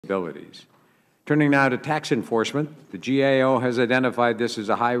capabilities. Turning now to tax enforcement, the GAO has identified this as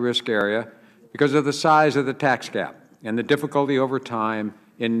a high-risk area because of the size of the tax gap and the difficulty over time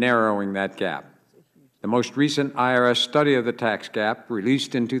in narrowing that gap. The most recent IRS study of the tax gap,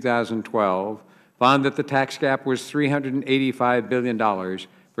 released in 2012, found that the tax gap was $385 billion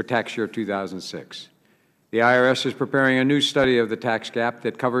for tax year 2006. The IRS is preparing a new study of the tax gap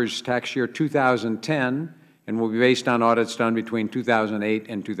that covers tax year 2010 and will be based on audits done between 2008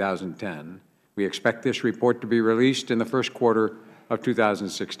 and 2010. We expect this report to be released in the first quarter of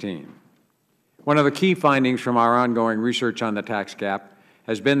 2016. One of the key findings from our ongoing research on the tax gap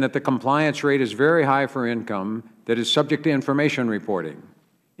has been that the compliance rate is very high for income that is subject to information reporting.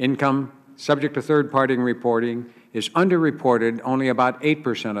 Income subject to third-party reporting is underreported only about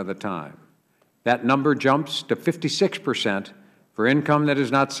 8% of the time. That number jumps to 56% for income that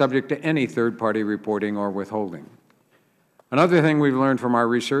is not subject to any third-party reporting or withholding. Another thing we've learned from our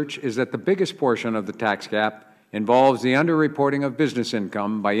research is that the biggest portion of the tax gap involves the underreporting of business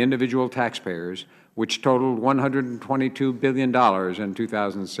income by individual taxpayers, which totaled $122 billion in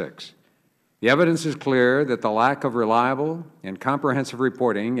 2006. The evidence is clear that the lack of reliable and comprehensive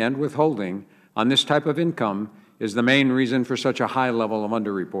reporting and withholding on this type of income is the main reason for such a high level of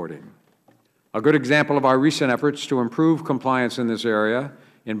underreporting. A good example of our recent efforts to improve compliance in this area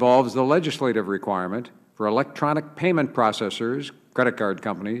involves the legislative requirement for electronic payment processors, credit card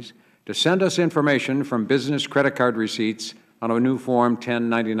companies, to send us information from business credit card receipts on a new Form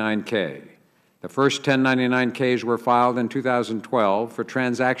 1099-K. The first 1099-Ks were filed in 2012 for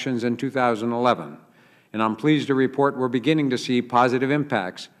transactions in 2011, and I'm pleased to report we're beginning to see positive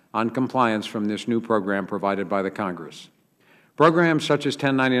impacts on compliance from this new program provided by the Congress. Programs such as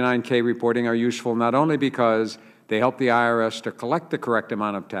 1099-K reporting are useful not only because they help the IRS to collect the correct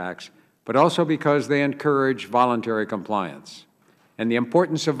amount of tax, but also because they encourage voluntary compliance. And the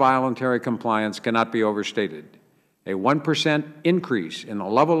importance of voluntary compliance cannot be overstated. A 1% increase in the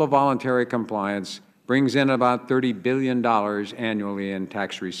level of voluntary compliance brings in about $30 billion annually in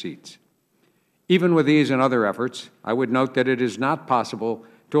tax receipts. Even with these and other efforts, I would note that it is not possible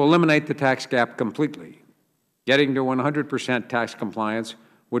to eliminate the tax gap completely. Getting to 100% tax compliance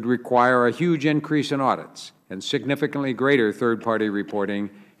would require a huge increase in audits and significantly greater third-party reporting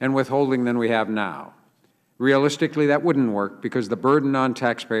and withholding than we have now. Realistically, that wouldn't work because the burden on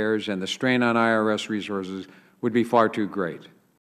taxpayers and the strain on IRS resources would be far too great.